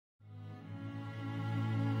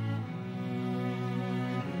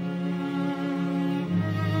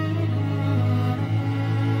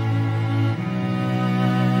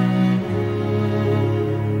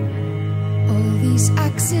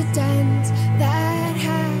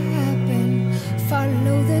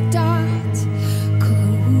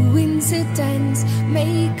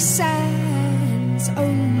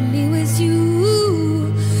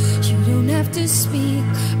speak.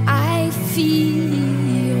 I feel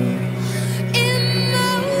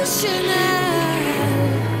emotional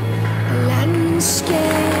landscapes.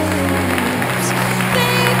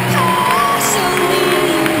 They pass on me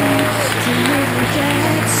to little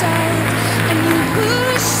get out, and you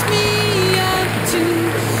push me up to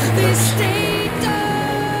this state of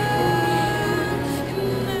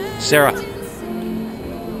Sarah,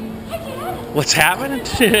 what's happening?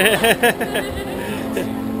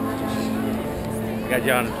 Got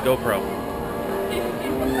you on GoPro.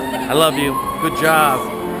 I love you. Good job.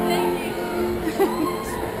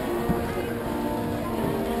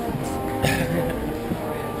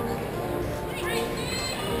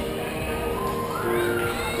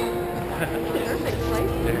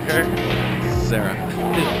 Sarah.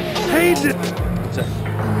 Hey,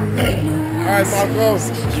 all right, Marcos.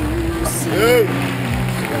 Hey.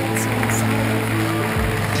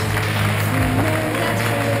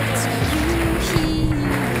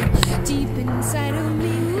 Deep inside of me,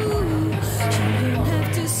 you don't have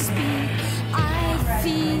to speak. I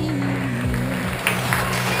feel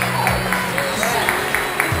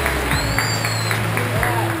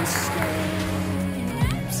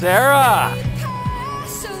Sarah.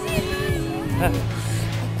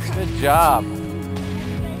 Good job.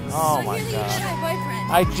 Oh my God.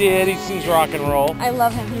 I did. He seems rock and roll. I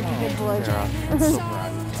love him. He's a good boy. Sarah, I'm so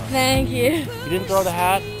proud. Thank you. You didn't throw the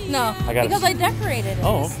hat? No, because I decorated it.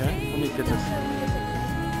 Oh, okay. Let me get this.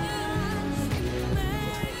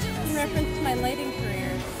 In reference to my lighting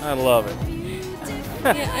career. I love it.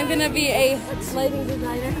 Yeah, I'm gonna be a lighting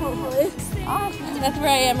designer, hopefully. Awesome. That's where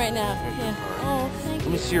I am right now. Yeah. Oh, thank you.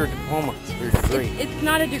 Let me see your diploma, your degree. It's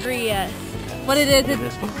not a degree yet. What it is,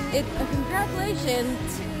 it's a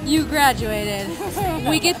congratulations. You graduated.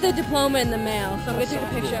 We get the diploma in the mail, so I'm gonna take a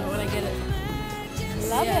picture of it when I get it.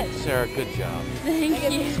 Love it. Sarah, good job.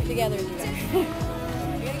 Thank you. Together. You're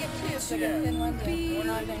gonna get two, so get in one day. We're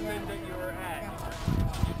not going to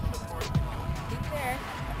keep there.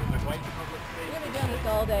 We're gonna be doing this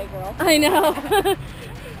all day, girl. I know.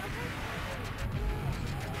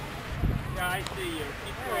 Yeah, I see you.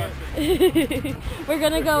 Keep going. We're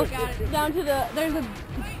gonna go down to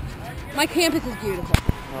my campus is beautiful.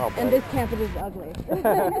 Oh, and this campus is ugly.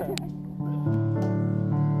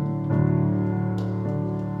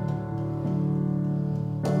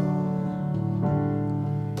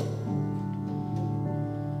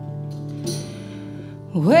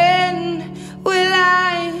 When will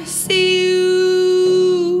I see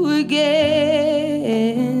you again?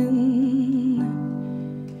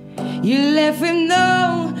 You left with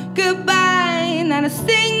no goodbye, not a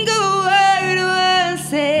single word was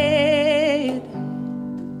said.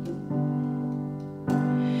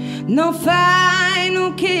 No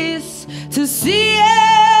final kiss to seal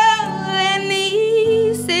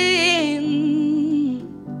any sin.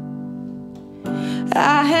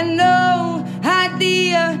 I had no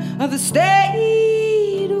idea of the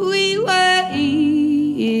state we were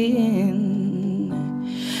in.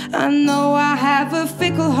 I know I have a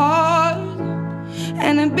fickle heart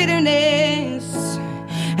and a bitterness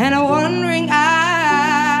and a wandering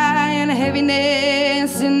eye and a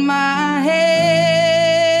heaviness in my head.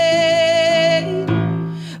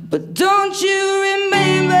 But don't you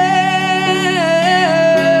remember?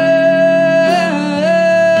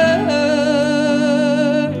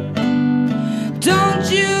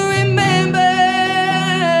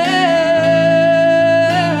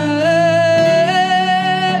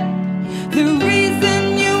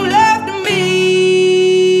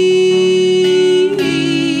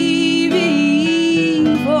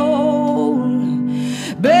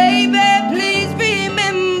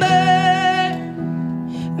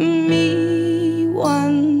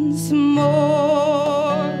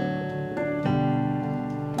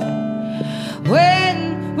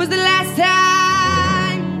 When was the last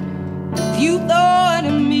time you thought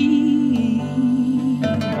of me?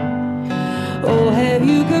 Or have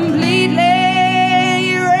you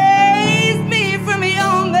completely erased me from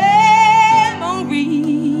your memory?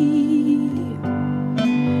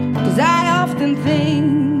 'Cause I often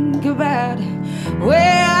think about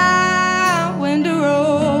where I went wrong,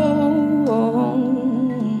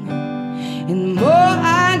 and the more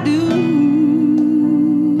I do,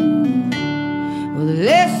 the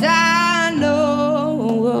less I know.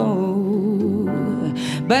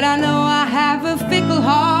 But I know I have a fickle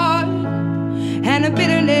heart and a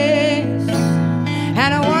bitterness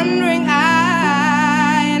and a wandering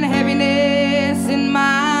eye and a heaviness in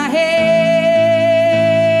my head.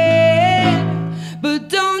 But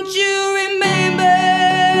don't you remember?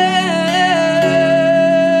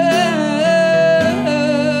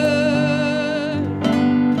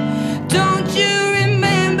 Don't you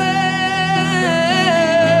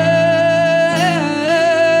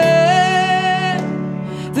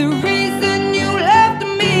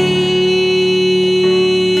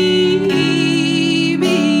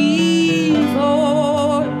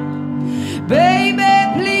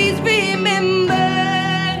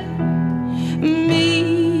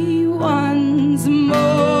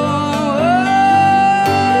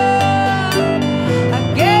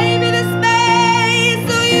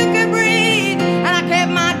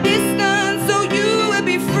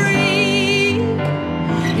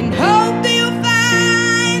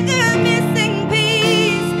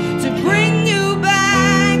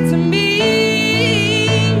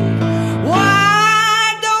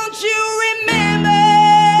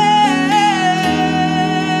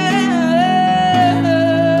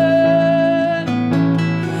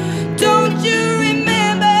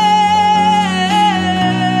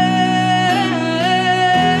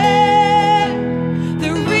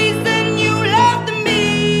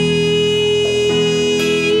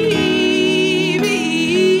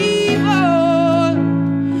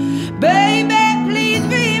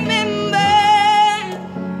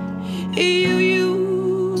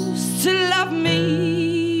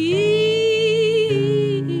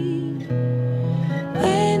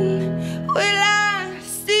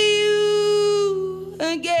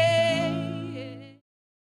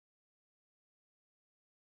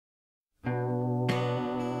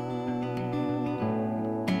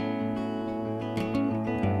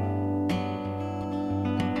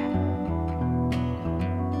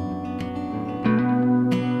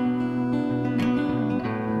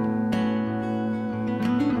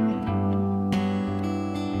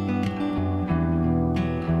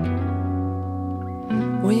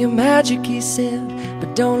Well, you're magic, he said,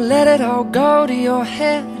 but don't let it all go to your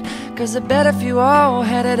head, 'cause I bet if you all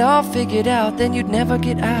had it all figured out, then you'd never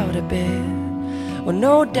get out of bed. Well,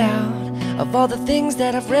 no doubt, of all the things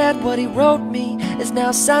that I've read, what he wrote me is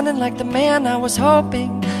now sounding like the man I was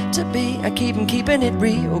hoping to be. I keep him keeping it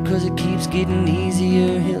real, 'cause it keeps getting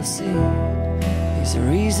easier, he'll see. He's the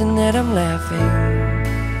reason that I'm laughing,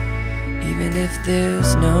 even if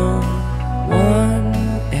there's no one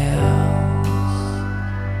else.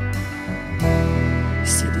 He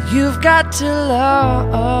said, you've got to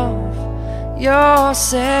love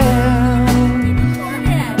yourself.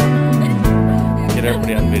 Get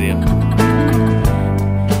everybody on video.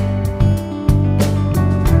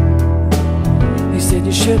 He said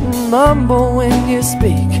you shouldn't mumble when you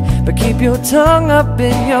speak, but keep your tongue up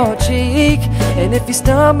in your cheek. And if you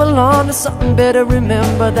stumble onto something, better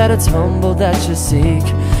remember that it's humble that you seek.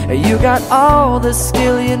 You got all the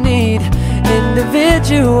skill you need,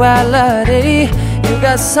 individuality. You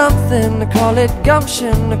got something, to call it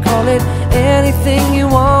gumption, to call it anything you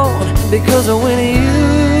want. Because when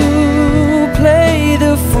you play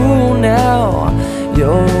the fool now,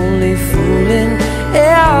 you're only fooling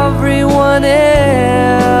everyone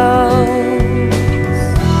else.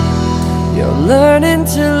 You're learning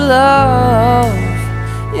to love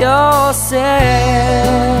yourself.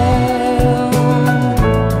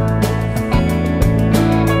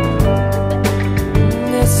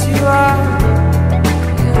 Yes, you are.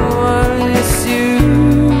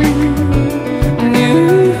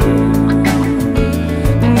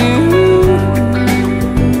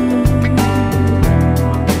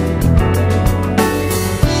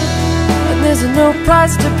 No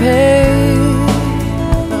price to pay,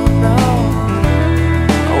 no, no.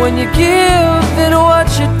 When you give and what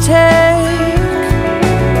you take,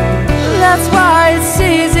 that's why it's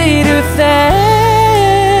easy to think.